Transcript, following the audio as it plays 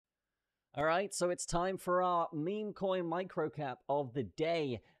All right, so it's time for our meme coin microcap of the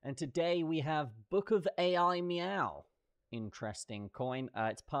day. And today we have Book of AI Meow. Interesting coin.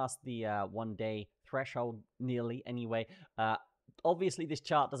 It's past the 1 day threshold nearly anyway. Obviously, this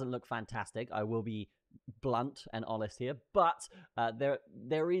chart doesn't look fantastic. I will be blunt and honest here, but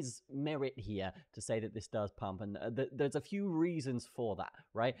there is merit here to say that this does pump, and there's a few reasons for that,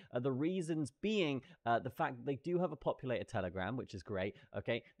 right? The reasons being the fact that they do have a populated Telegram, which is great.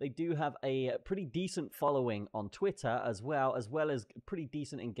 Okay, they do have a pretty decent following on Twitter as well as pretty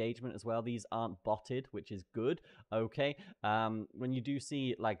decent engagement as well. These aren't botted, which is good. Okay, when you do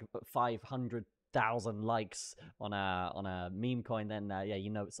see like 500,000 likes on a meme coin, then yeah, you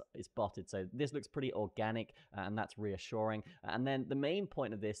know it's botted. So this looks pretty organic, and that's reassuring. And then the main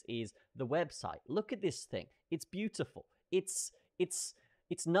point of this is the website. Look at this thing. It's beautiful. It's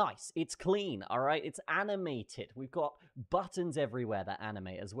nice. It's clean. All right. It's animated. We've got buttons everywhere that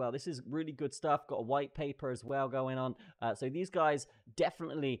animate as well. This is really good stuff. Got a white paper as well going on. So these guys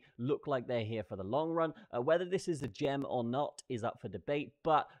definitely look like they're here for the long run. Whether this is a gem or not is up for debate,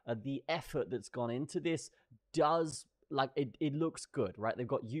 but the effort that's gone into this does, like, it looks good, right? They've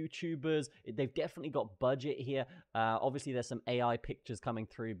got YouTubers. They've definitely got budget here. Obviously, there's some AI pictures coming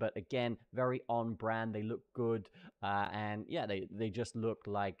through, but again, very on brand. They look good, and yeah, they just look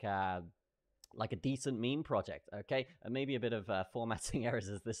like a decent meme project, okay? Maybe a bit of formatting errors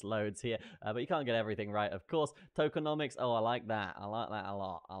as this loads here, but you can't get everything right, of course. Tokenomics, oh, I like that. I like that a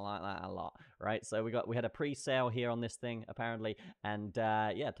lot. I like that a lot, right? So we had a pre-sale here on this thing, apparently, and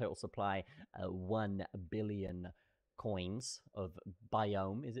yeah, total supply 1 billion coins of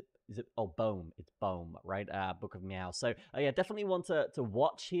BOAM. Is it oh, BOAM, it's BOAM, right? Book of Meow. So yeah, definitely want to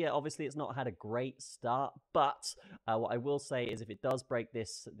watch here. Obviously it's not had a great start, but what I will say is if it does break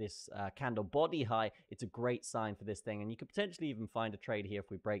this candle body high, it's a great sign for this thing, and you could potentially even find a trade here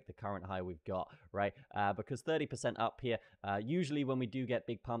if we break the current high we've got, right? Because 30% up here, usually when we do get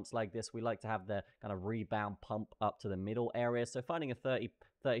big pumps like this, we like to have the kind of rebound pump up to the middle area. So finding a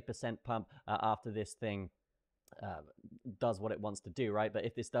 30% pump after this thing does what it wants to do, right? But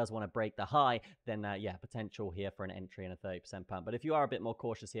if this does want to break the high, then yeah, potential here for an entry and a 30% pump. But if you are a bit more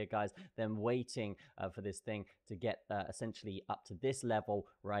cautious here, guys, then waiting for this thing to get essentially up to this level,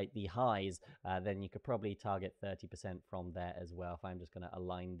 right, the highs, then you could probably target 30% from there as well. If I'm just going to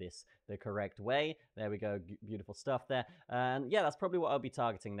align this the correct way, there we go, beautiful stuff there. And yeah, that's probably what I'll be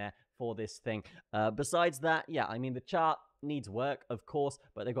targeting there for this thing. Besides that, yeah, I mean, the chart needs work, of course,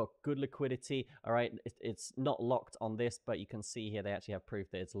 but they've got good liquidity. All right, it's not locked on this, but you can see here they actually have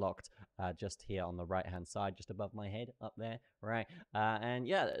proof that it's locked just here on the right hand side, just above my head up there, right? And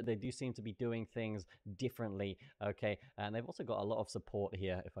yeah, they do seem to be doing things differently. Okay, and they've also got a lot of support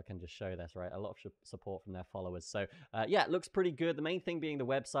here, if I can just show this, right? A lot of support from their followers. So yeah, it looks pretty good. The main thing being the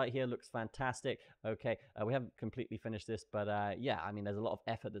website here looks fantastic. Okay, we haven't completely finished this, but yeah, I mean, there's a lot of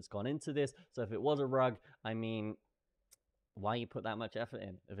effort that's gone into this. So if it was a rug, I mean, why you put that much effort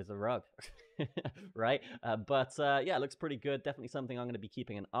in if it's a rug, right? But yeah, it looks pretty good. Definitely something I'm going to be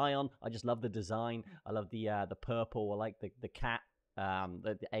keeping an eye on. I just love the design. I love the purple. I like the cat.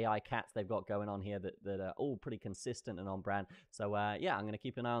 The AI cats they've got going on here that are all pretty consistent and on brand. So yeah, I'm going to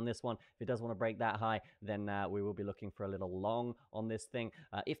keep an eye on this one. If it does want to break that high, then we will be looking for a little long on this thing.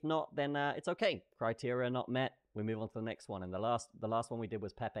 If not, then it's okay. Criteria not met. We move on to the next one. And the last one we did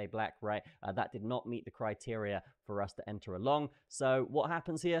was Pepe Black, right? That did not meet the criteria for us to enter along. So what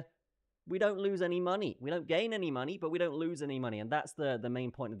happens here? We don't lose any money. We don't gain any money, but we don't lose any money. And that's the main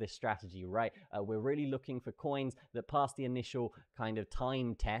point of this strategy, right? We're really looking for coins that pass the initial kind of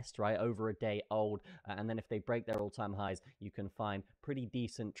time test, right? Over a day old. And then if they break their all-time highs, you can find pretty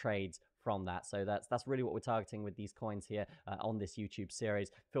decent trades from that. So that's really what we're targeting with these coins here on this YouTube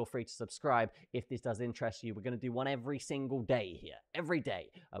series. Feel free to subscribe if this does interest you. We're going to do one every single day here. Every day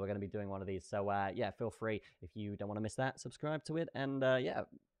we're going to be doing one of these. So yeah, feel free if you don't want to miss that, subscribe to it. And yeah,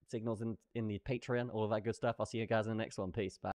 signals in the Patreon, all of that good stuff. I'll see you guys in the next one. Peace. Bye.